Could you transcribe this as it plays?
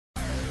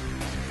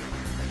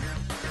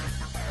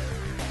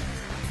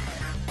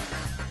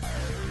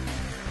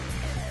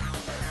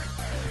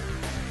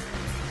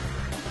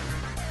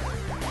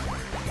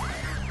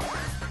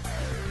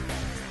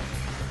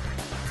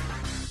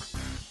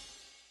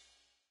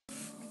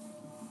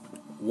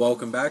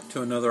Welcome back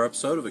to another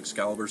episode of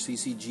Excalibur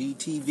CCG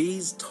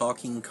TV's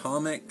Talking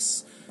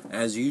Comics.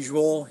 As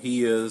usual,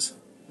 he is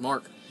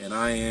Mark. And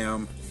I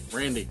am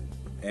Randy.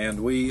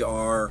 And we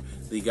are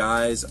the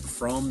guys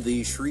from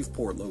the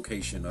Shreveport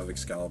location of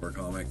Excalibur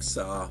Comics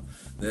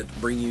that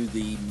bring you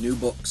the new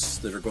books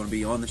that are going to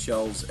be on the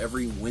shelves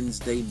every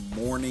Wednesday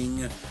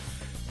morning.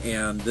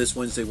 And this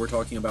Wednesday we're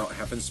talking about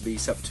happens to be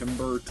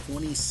September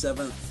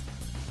 27th,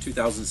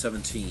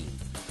 2017.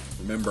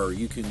 Remember,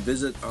 you can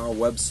visit our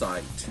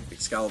website,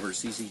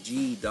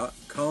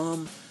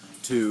 ExcaliburCCG.com,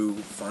 to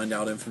find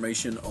out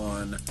information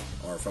on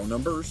our phone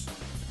numbers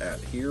at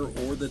here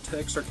or the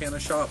Texarkana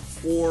shop,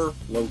 or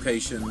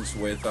locations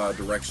with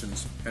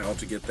directions how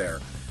to get there.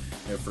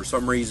 If for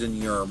some reason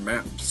your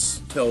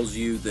maps tells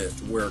you that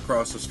we're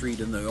across the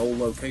street in the old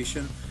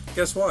location,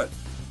 guess what?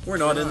 We're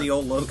not in the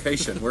old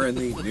location. We're in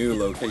the new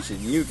location.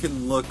 You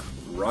can look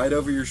right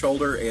over your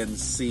shoulder and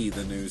see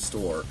the new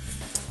store.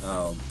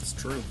 It's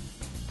true.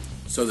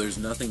 So there's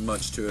nothing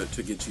much to it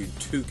to get you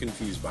too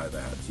confused by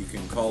that. You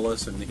can call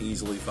us and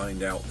easily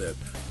find out that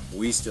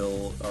we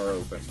still are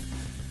open.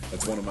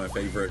 That's one of my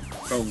favorite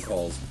phone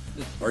calls.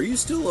 Are you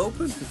still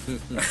open?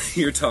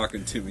 You're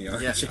talking to me,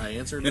 aren't you? Yes, I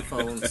answered the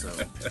phone, so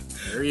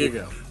there you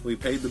go. We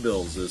paid the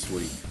bills this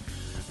week,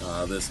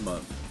 this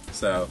month.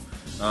 So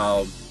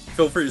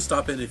feel free to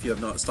stop in if you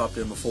have not stopped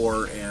in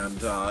before,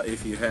 and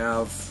if you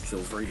have, feel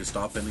free to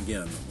stop in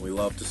again. We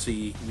love to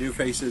see new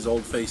faces,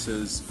 old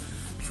faces,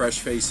 fresh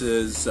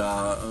faces,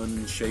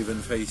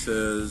 unshaven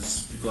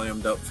faces,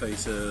 glammed up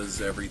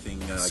faces, everything.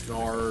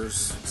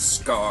 Scars.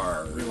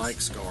 Scars. We like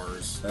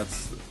scars.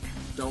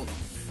 Don't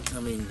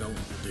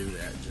do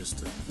that just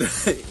to...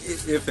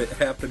 If it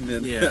happened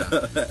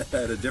at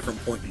a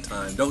different point in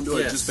time. Don't do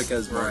it just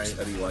because Mark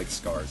said he likes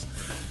scars.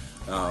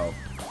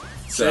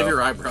 Shave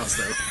your eyebrows,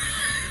 though.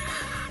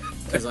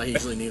 Because I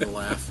usually need a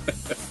laugh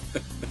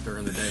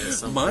during the day at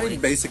some point. Mine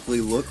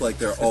basically look like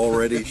they're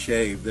already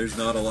shaved. There's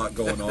not a lot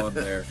going on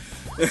there.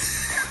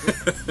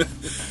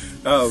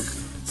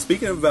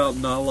 Speaking about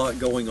not a lot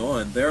going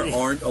on, there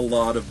aren't a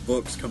lot of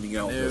books coming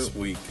out this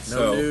week.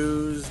 No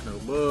news, no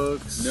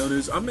books. No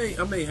news. I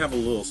may have a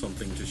little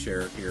something to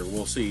share here.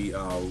 We'll see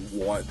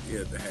what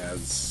it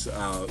has,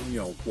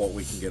 what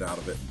we can get out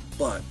of it.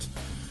 But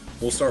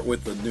we'll start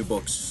with the new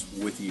books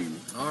with you.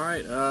 All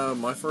right.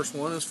 My first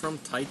one is from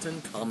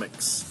Titan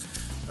Comics.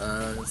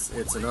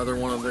 It's another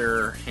one of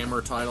their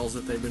Hammer titles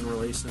that they've been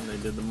releasing. They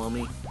did The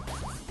Mummy.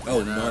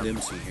 Oh, not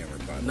MC Hammer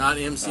title. Not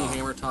MC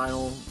Hammer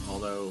title,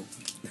 although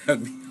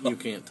you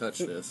can't touch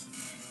this.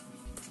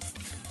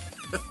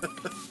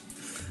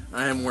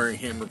 I am wearing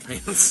Hammer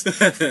pants.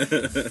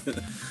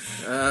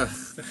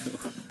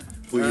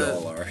 We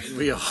all are.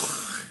 Yeah.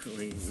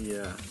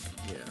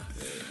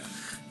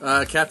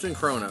 Captain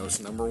Kronos,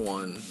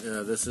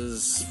 #1. This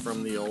is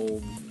from the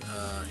old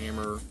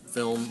Hammer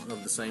film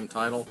of the same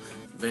title,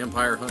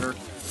 Vampire Hunter.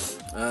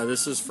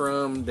 This is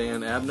from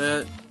Dan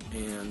Abnett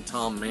and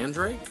Tom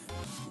Mandrake.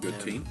 Good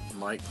team.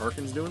 Mike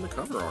Parkin's doing the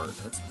cover art.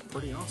 That's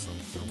pretty awesome.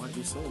 I might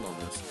be sold on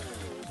this.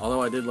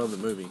 Although I did love the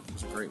movie. It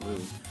was a great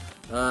movie.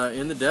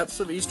 In the depths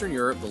of Eastern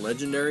Europe, the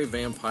legendary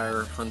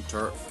vampire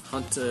hunter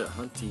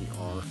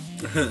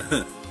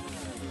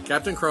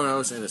Captain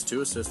Kronos and his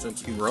two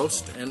assistants,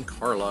 Rost and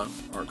Carla,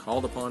 are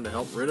called upon to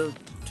help rid a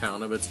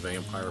town of its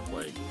vampire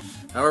plague.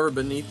 However,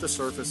 beneath the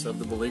surface of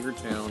the beleaguered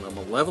town, a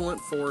malevolent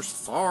force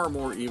far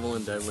more evil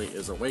and deadly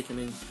is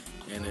awakening,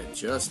 and it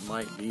just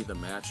might be the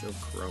match of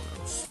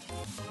Kronos.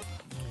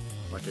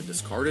 Like a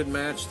discarded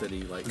match that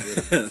he did. I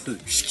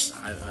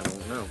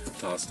don't know.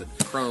 Tossed it.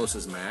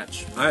 Kronos'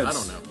 match. I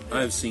don't know.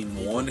 I've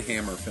seen one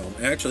Hammer film.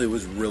 Actually, it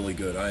was really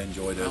good. I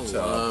enjoyed it. I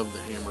love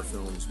the Hammer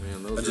films,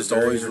 man. Those I just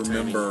always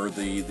remember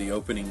the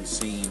opening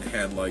scene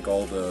had like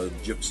all the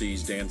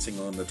gypsies dancing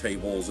on the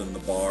tables in the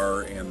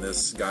bar, and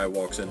this guy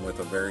walks in with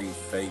a very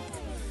fake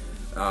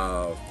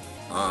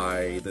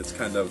eye that's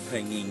kind of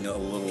hanging a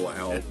little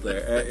out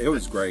there. It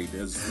was great.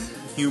 It was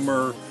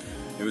humor.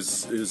 It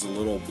was a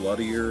little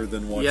bloodier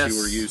than what you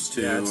were used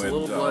to. Yeah, it's a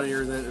little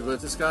bloodier than,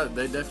 but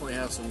they definitely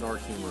have some dark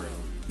humor in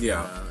them.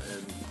 Yeah,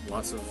 and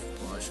lots of.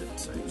 Well, I shouldn't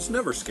say. It was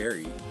never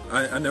scary.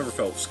 I never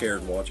felt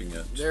scared watching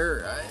it.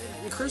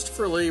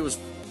 Christopher Lee was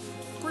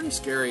pretty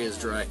scary as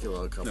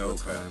Dracula a couple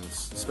of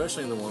times,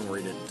 especially in the one where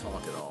he didn't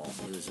talk at all.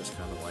 He was just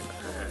kind of like.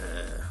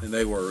 And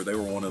they were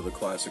one of the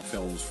classic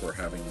films for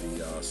having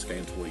the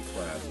scantily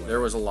clad women. There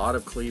was a lot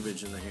of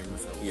cleavage in the Hammer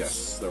films.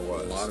 Yes, there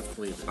was. A lot of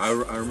cleavage. I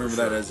remember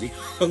that as a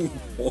young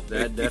boy.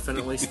 That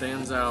definitely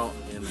stands out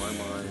in my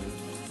mind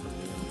from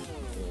being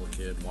a little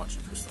kid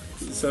watching those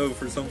things. So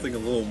for something a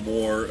little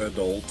more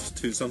adult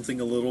to something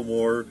a little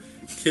more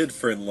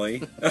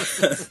kid-friendly,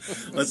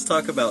 let's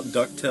talk about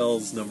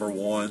DuckTales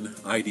 #1.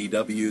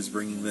 IDW is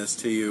bringing this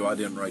to you. I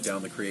didn't write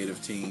down the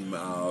creative team.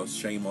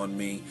 Shame on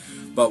me.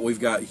 But we've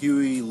got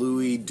Huey,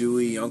 Louie,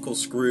 Dewey, Uncle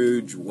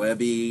Scrooge,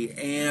 Webby,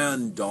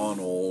 and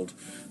Donald.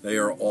 They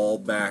are all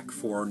back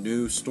for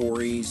new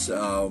stories.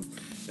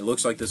 It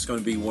looks like this is going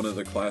to be one of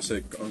the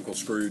classic Uncle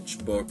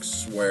Scrooge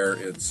books where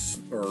it's,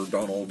 or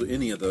Donald,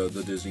 any of the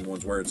Disney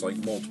ones, where it's like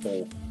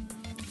multiple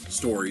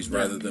stories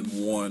rather than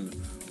one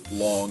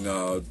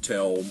long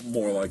tale,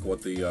 more like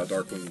what the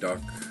Darkwing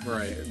Duck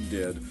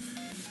did.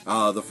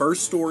 The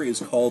first story is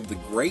called The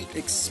Great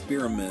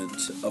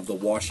Experiment of the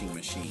Washing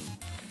Machine.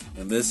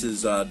 And this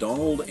is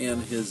Donald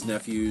and his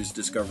nephews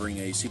discovering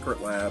a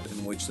secret lab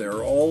in which there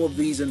are all of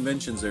these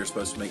inventions that are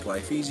supposed to make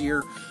life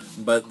easier,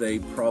 but they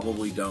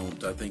probably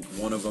don't. I think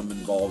one of them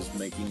involves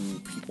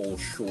making people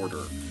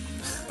shorter.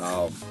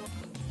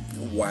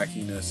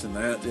 Wackiness and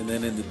that. And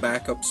then in the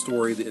backup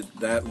story,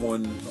 that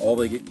one, all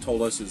they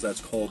told us is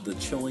that's called The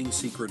Chilling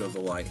Secret of the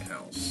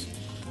Lighthouse.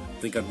 I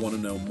think I'd want to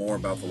know more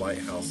about the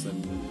lighthouse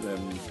than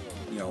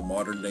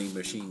modern day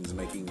machines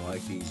making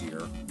life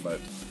easier. But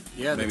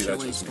yeah, maybe the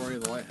Chilling Story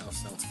of the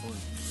Lighthouse sounds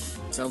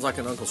fun. Sounds like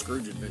an Uncle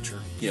Scrooge adventure.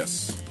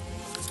 Yes.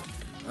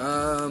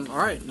 All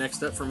right,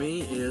 next up for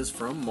me is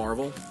from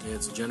Marvel.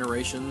 It's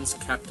Generations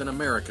Captain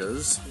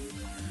Americas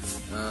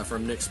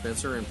from Nick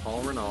Spencer and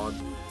Paul Renaud.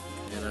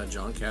 And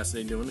John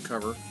Cassidy doing the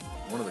cover,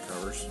 one of the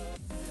covers.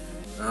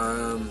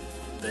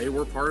 They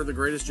were part of the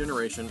Greatest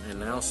Generation, and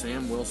now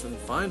Sam Wilson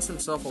finds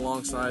himself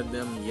alongside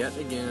them yet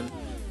again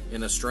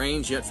in a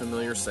strange yet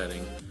familiar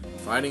setting,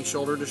 fighting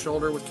shoulder to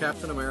shoulder with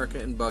Captain America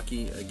and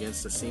Bucky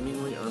against a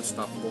seemingly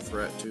unstoppable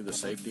threat to the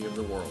safety of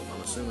the world.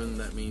 I'm assuming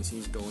that means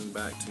he's going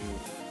back to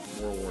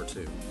World War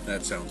II.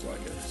 That sounds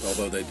like it,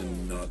 although they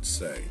did not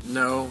say.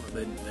 No,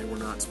 they were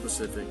not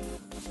specific.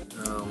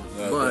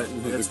 But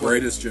the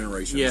Greatest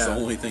Generation is the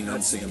only thing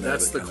I'm seeing there.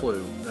 That's the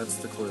clue. That's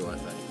the clue, I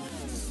think.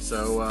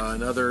 So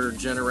another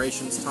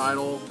Generations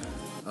title.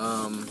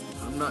 I'm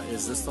not.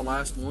 Is this the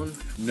last one?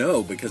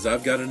 No, because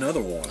I've got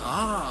another one.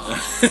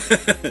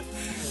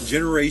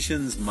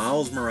 Generations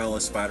Miles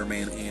Morales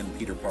Spider-Man and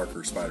Peter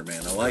Parker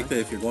Spider-Man. I like that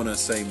if you're going to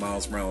say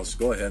Miles Morales,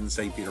 go ahead and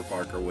say Peter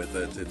Parker with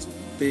it. It's a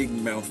big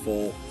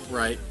mouthful.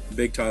 Right.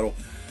 Big title.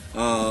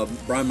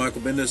 Brian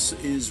Michael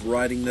Bendis is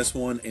writing this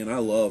one, and I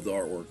love the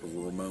artwork of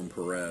Ramon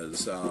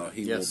Perez.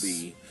 He will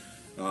be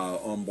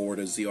on board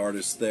as the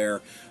artist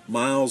there.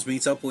 Miles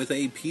meets up with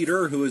a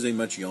Peter who is a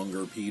much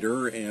younger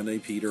Peter, and a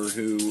Peter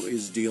who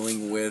is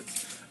dealing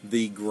with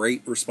the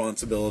great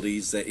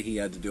responsibilities that he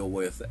had to deal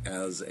with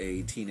as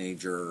a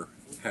teenager,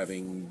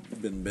 having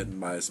been bitten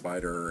by a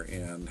spider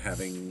and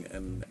having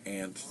an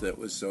aunt that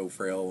was so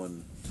frail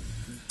and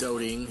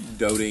doting,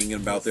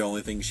 and about the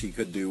only thing she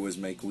could do was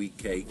make wheat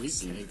cakes.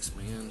 Wheat cakes,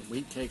 man.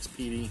 Wheat cakes,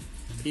 Petey.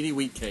 Petey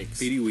Wheat Cakes.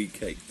 Petey Wheat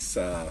Cakes.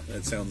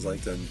 That sounds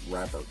like the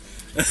rapper.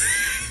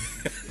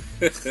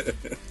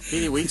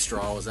 Petey Wheat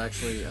Straw was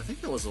actually, I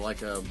think it was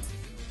like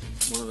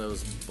one of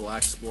those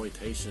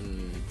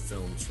blaxploitation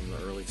films from the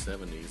early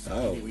 70s.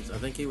 Oh. I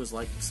think he was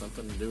like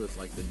something to do with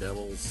like the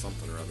devil's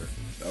something or other.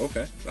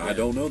 Okay. Yeah. I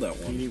don't know that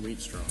one. Petey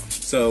Wheat Straw.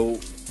 So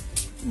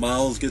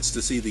Miles gets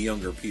to see the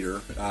younger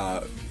Peter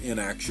in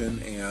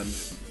action, and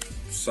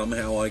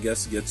somehow, I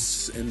guess,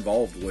 gets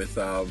involved with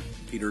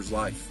Peter's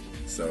life.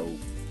 So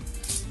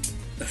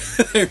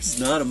there's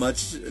not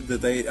much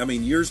that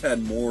yours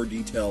had more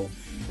detail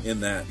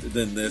in that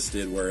than this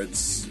did, where it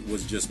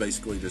was just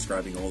basically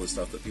describing all the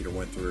stuff that Peter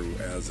went through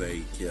as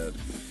a kid.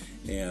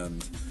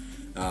 And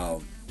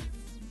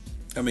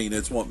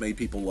it's what made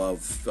people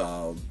love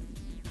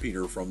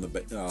Peter from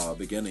the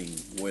beginning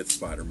with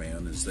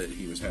Spider-Man, is that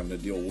he was having to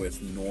deal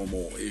with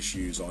normal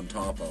issues on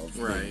top of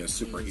being a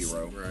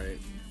superhero. Right.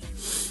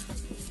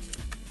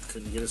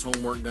 Couldn't get his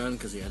homework done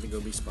because he had to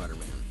go be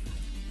Spider-Man.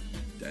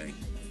 Dang.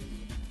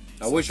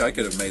 I wish I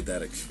could have made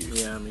that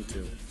excuse. Yeah, me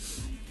too.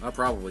 I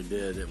probably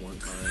did at one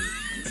time.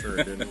 I'm sure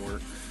it didn't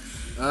work.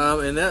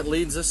 And that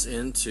leads us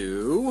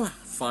into,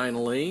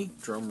 finally,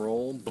 drum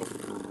roll,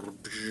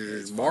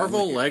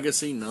 Marvel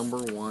Legacy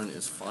 #1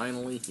 is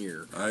finally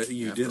here.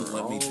 You didn't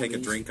let me take a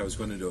drink. I was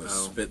going to do a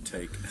spit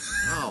take.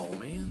 Oh,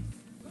 man.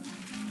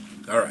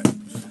 All right.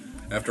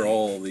 After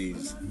all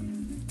these.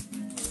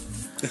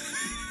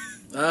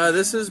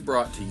 This is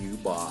brought to you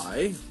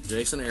by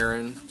Jason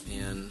Aaron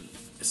and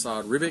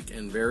Esad Ribic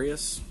and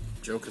various.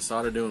 Joe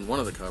Quesada doing one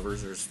of the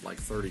covers. There's like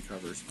 30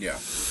 covers. Yeah.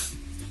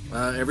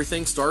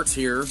 Everything starts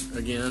here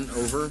again,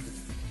 over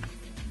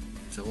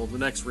till the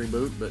next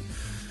reboot, but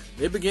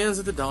it begins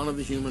at the dawn of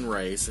the human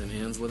race and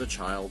ends with a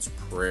child's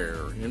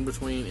prayer. In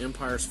between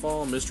Empire's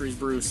fall, mysteries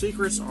brew,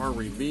 secrets are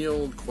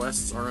revealed,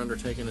 quests are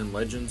undertaken, and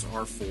legends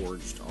are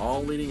forged,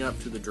 all leading up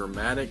to the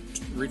dramatic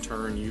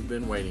return you've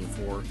been waiting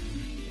for,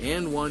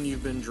 and one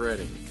you've been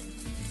dreading.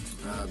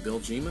 Bill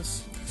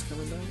Jemas is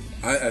coming back?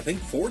 I think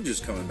Forge is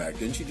coming back.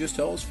 Didn't you just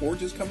tell us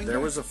Forge is coming back? There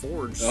was a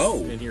Forge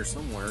in here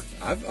somewhere.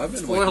 I've been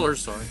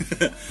Spoilers, sorry.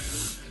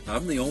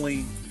 I'm the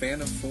only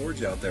fan of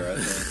Forge out there, I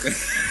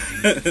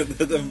think.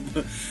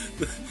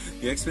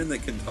 the X-Men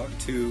that can talk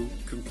to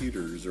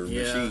computers or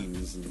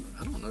machines. And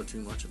I don't know too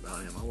much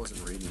about him. I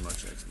wasn't reading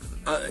much X-Men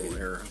in that whole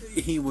era.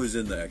 He was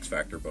in the X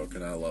Factor book,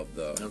 and I love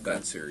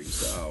that series.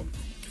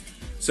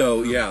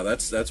 So yeah,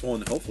 that's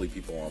one hopefully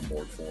people are on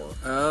board for.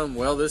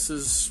 Well, this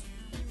is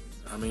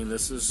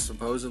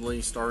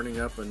supposedly starting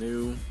up a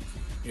new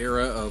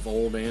era of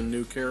old and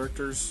new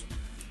characters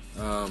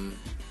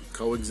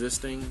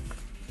coexisting,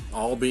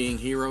 all being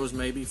heroes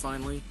maybe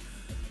finally.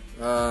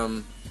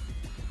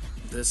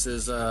 This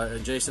is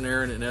Jason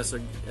Aaron and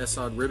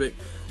Esad Ribic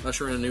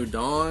usher in a new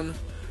dawn,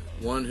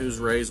 one whose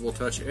rays will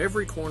touch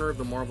every corner of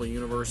the Marvel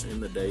Universe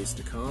in the days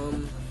to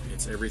come.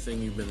 It's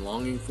everything you've been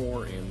longing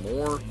for and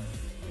more.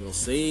 We'll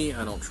see.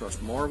 I don't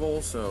trust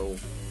Marvel, so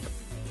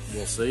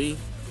we'll see.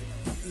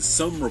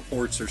 Some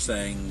reports are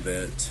saying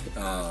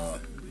that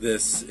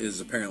this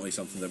is apparently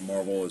something that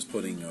Marvel is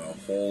putting a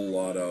whole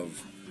lot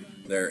of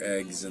their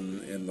eggs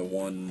in the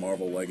one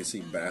Marvel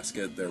Legacy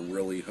basket. They're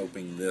really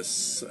hoping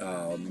this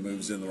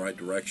moves in the right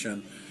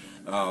direction.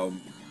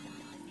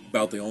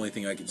 About the only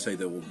thing I can say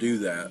that will do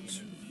that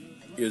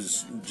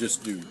is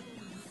just do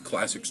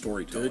classic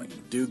storytelling.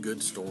 Do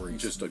good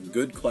stories. Just a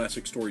good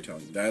classic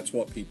storytelling. That's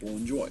what people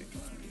enjoy.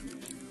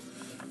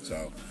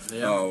 So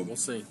yeah, we'll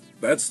see.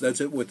 That's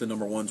it with the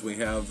number ones. We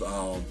have,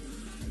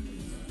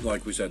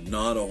 like we said,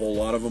 not a whole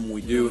lot of them.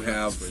 We do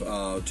have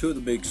two of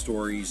the big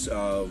stories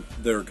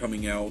that are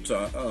coming out.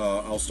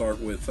 I'll start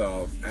with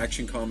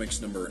Action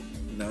Comics number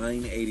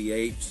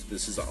 988.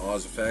 This is the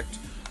Oz Effect,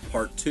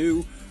 Part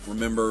 2.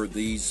 Remember,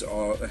 these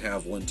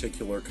have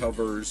lenticular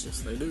covers,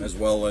 yes, they do, as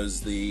well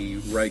as the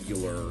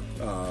regular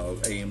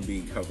A and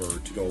B cover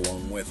to go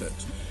along with it.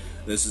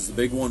 This is the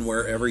big one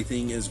where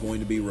everything is going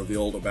to be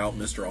revealed about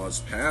Mr.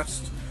 Oz's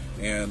past.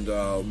 And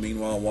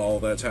meanwhile, while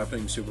that's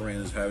happening, Superman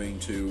is having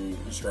to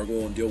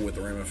struggle and deal with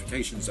the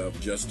ramifications of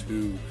just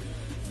who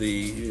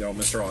the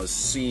Mr. Oz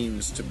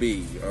seems to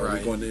be. Are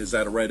we going is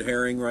that a red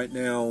herring right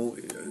now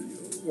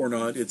or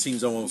not? It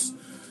seems almost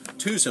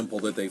too simple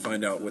that they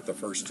find out with the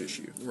first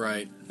issue.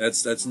 Right.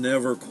 That's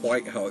never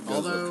quite how it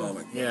goes with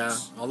comic books. Yeah,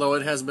 although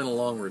it has been a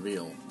long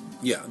reveal.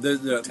 Yeah,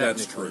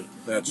 that's true.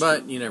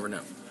 But you never know.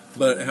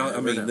 But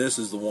this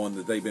is the one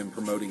that they've been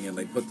promoting, and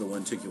they put the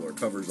lenticular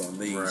covers on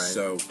these. Right.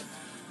 So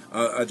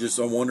I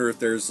wonder if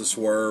there's a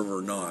swerve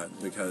or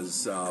not,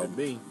 because could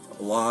be.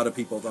 A lot of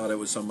people thought it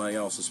was somebody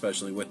else,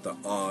 especially with the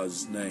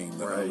Oz name,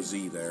 the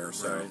OZ there.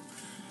 So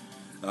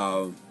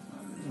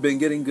been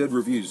getting good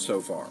reviews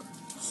so far.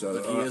 So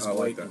but he is I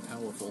white like and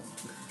powerful.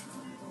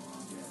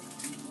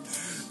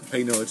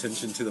 Pay no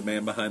attention to the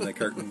man behind the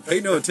curtain.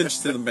 Pay no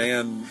attention to the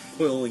man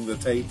pulling the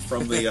tape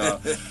from the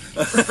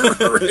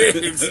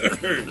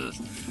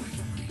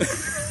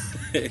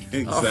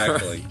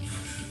exactly.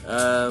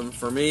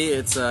 For me,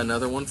 it's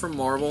another one from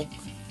Marvel.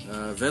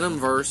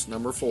 Venomverse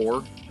number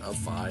 4 of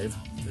 5.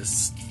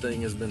 This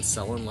thing has been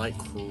selling like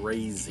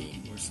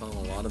crazy. We're selling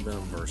a lot of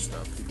Venomverse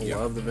stuff. People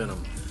love the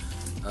Venom.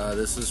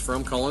 This is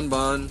from Cullen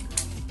Bunn.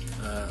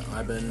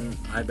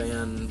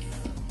 Iban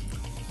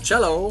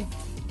Cello.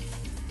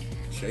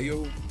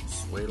 Cheo?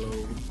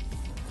 Suelo.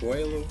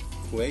 Cuello?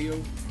 Cuello?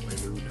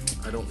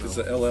 I don't know. Because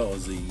the LL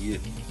is a Y.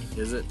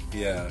 Is it?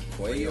 Yeah.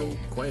 Cuello?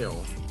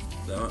 Cuello.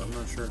 No, I'm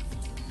not sure.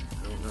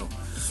 I don't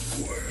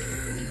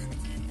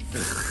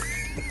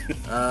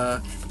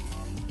know.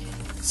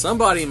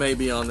 Somebody may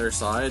be on their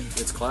side.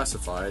 It's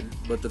classified.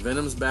 But the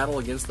Venom's battle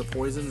against the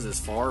poisons is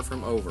far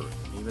from over.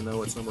 Even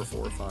though it's number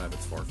 4 or 5,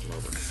 it's far from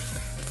over.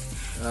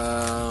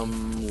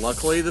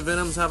 Luckily, the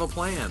Venoms have a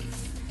plan.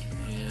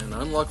 And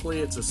unluckily,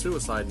 it's a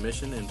suicide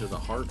mission into the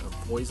heart of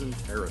poison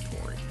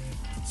territory.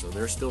 So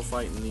they're still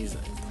fighting these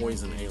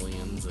poison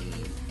aliens, and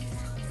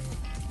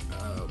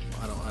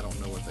I don't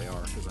know what they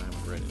are because I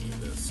haven't read any of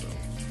this. So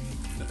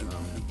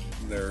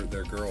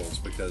they're girls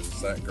because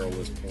that girl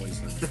is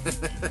poison.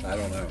 I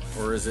don't know.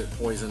 Or is it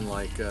poison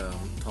like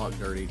Talk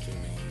Dirty to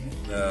Me?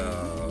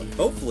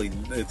 Hopefully,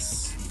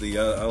 it's the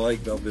I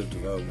like Belle Biv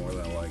DeVoe more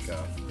than I like.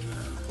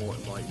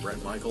 Like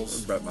Bret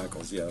Michaels? Bret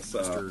Michaels, yes.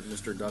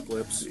 Mr. Duck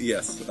Lips?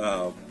 Yes.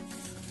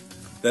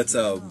 That's,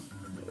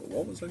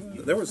 what was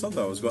that? There was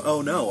something I was going,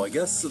 oh no, I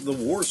guess the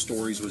War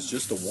Stories was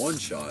just a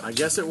one-shot. I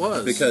guess it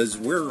was. Because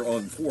we're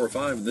on 4 or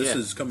 5, and this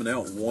is coming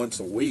out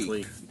once a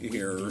week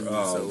here.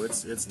 So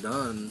it's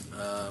done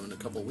in a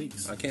couple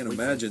weeks. I can't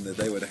imagine that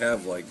they would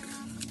have, like,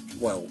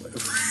 well,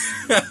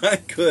 I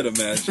could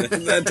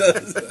imagine. That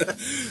does.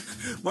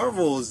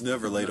 Marvel is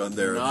never late on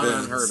their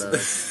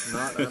events.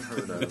 Not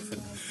unheard of.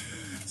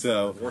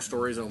 So, War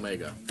Stories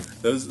Omega.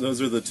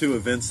 Those are the 2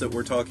 events that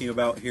we're talking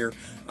about here.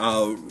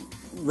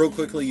 Real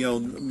quickly,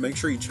 make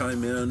sure you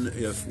chime in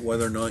if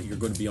whether or not you're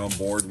going to be on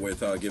board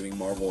with giving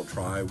Marvel a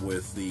try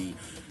with the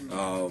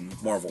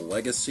Marvel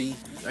Legacy.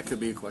 That could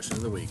be a question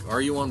of the week.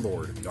 Are you on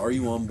board? Are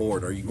you on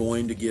board? Are you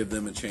going to give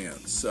them a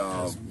chance?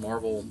 Is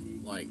Marvel,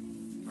 are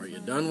you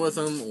done with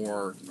them,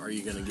 or are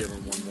you going to give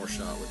them one more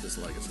shot with this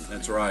Legacy?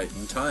 That's right.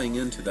 And tying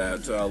into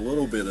that, a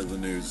little bit of the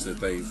news that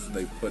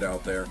they've put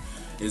out there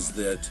is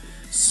that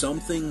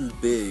something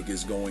big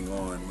is going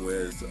on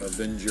with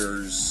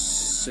Avengers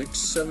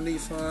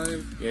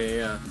 675.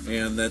 Yeah.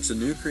 And that's a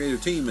new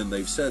creative team, and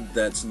they've said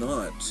that's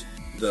not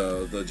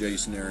the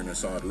Jason Aaron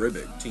Esad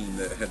Ribic team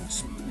that had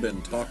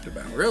been talked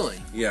about.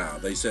 Really? Yeah,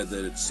 they said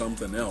that it's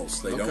something else.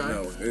 They don't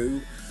know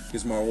who.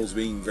 Because Marvel's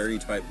being very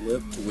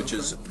tight-lipped, which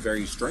is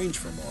very strange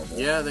for Marvel.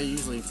 Yeah, they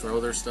usually throw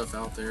their stuff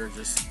out there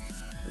just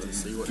to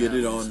see what get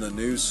happens. It on the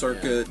news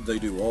circuit. Yeah. They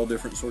do all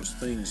different sorts of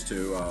things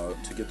to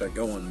get that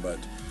going, but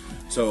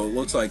So it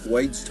looks like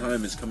Wade's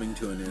time is coming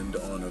to an end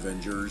on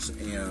Avengers,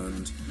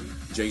 and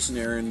Jason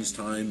Aaron's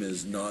time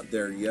is not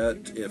there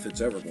yet, if it's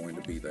ever going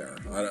to be there.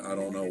 I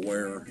don't know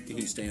where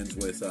he stands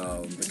with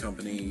the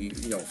company,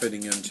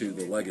 fitting into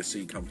the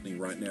legacy company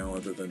right now,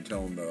 other than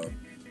telling the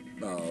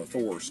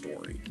Thor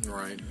story.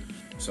 Right.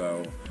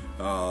 So,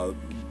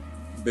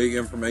 big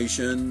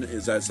information.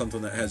 Is that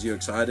something that has you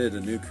excited? A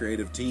new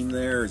creative team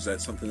there? Is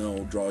that something that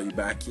will draw you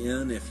back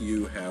in if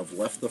you have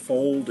left the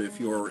fold? If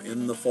you're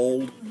in the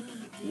fold,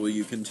 will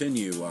you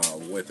continue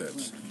with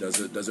it?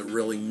 Does it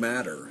really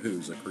matter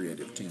who's a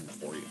creative team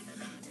for you?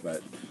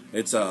 But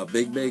it's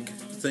big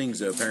things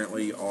that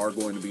apparently are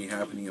going to be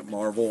happening at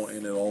Marvel,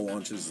 and it all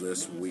launches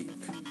this week.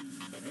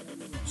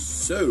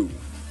 So,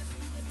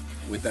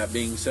 with that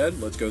being said,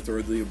 let's go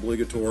through the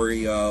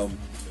obligatory...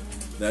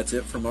 that's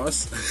it from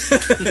us.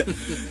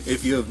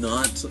 If you have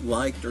not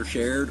liked or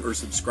shared or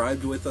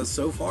subscribed with us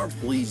so far,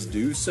 please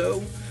do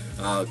so.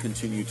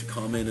 Continue to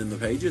comment in the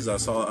pages.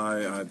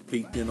 I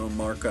peeked in on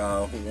Mark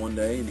one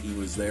day, and he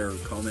was there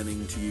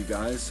commenting to you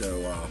guys,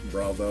 so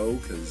bravo,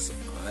 because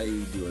I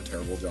do a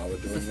terrible job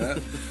at doing that.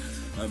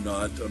 I'm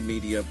not a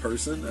media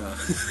person. I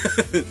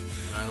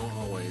don't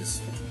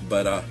always.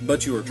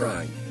 But you were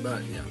trying.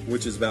 But yeah.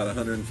 Which is about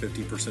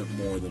 150%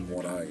 more than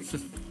what I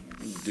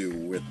do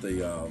with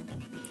the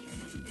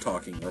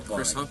talking reply.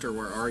 Chris Hunter,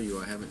 where are you?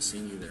 I haven't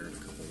seen you there in a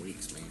couple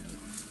weeks, man.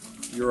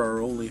 You're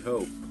our only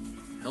hope.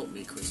 Help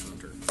me, Chris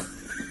Hunter.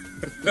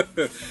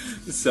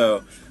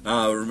 So,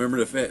 remember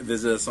to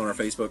visit us on our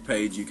Facebook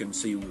page. You can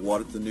see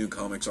what the new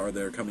comics are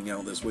that are coming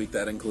out this week.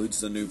 That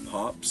includes the new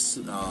Pops,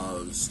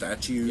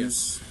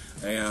 statues,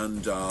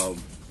 and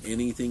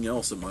anything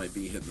else that might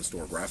be hitting the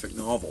store. Graphic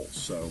novels.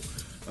 So,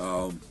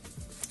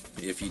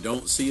 if you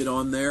don't see it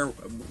on there,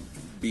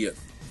 be it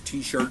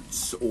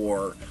t-shirts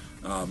or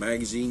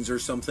magazines or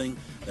something,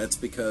 that's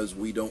because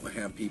we don't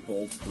have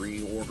people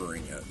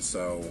pre-ordering it.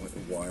 So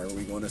why are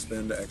we going to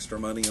spend extra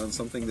money on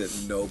something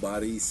that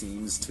nobody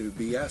seems to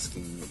be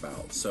asking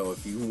about? So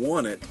if you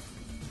want it,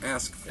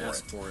 ask for it.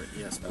 Ask for it,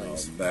 yes,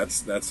 please.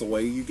 That's the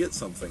way you get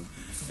something,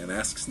 and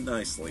ask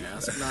nicely.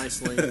 Ask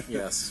nicely,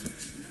 yes.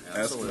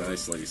 Absolutely. Ask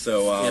nicely.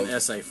 So in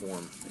essay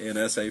form. In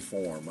essay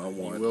form, I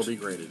want. You will be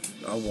graded.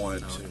 I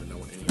want. I don't even know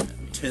what any of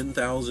that means.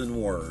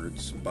 10,000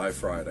 words by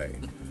Friday.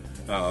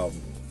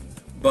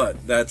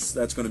 But that's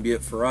going to be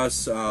it for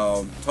us.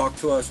 Talk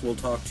to us. We'll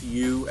talk to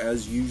you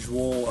as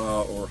usual,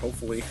 or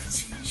hopefully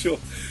as usual.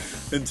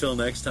 Until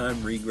next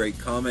time, read great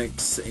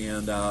comics,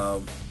 and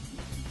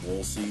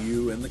we'll see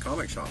you in the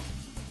comic shop.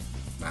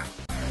 Bye.